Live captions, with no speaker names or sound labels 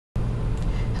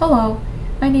Hello,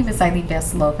 my name is Eileen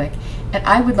Vasilovcik, and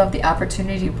I would love the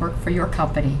opportunity to work for your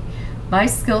company. My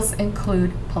skills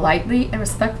include politely and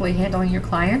respectfully handling your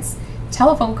clients,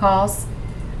 telephone calls,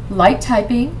 light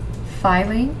typing,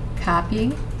 filing,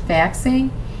 copying,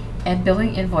 faxing, and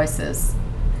billing invoices.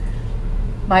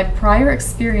 My prior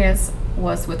experience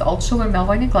was with Altshuler,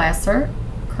 Melvoin & Glasser,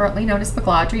 currently known as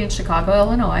McGlaudry in Chicago,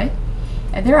 Illinois,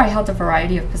 and there I held a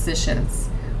variety of positions.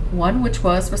 One which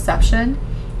was reception,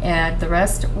 and the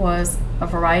rest was a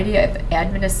variety of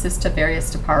admin assist to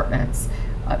various departments,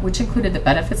 which included the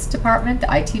benefits department,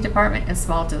 the IT department, and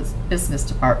small business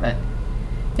department.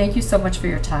 Thank you so much for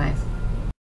your time.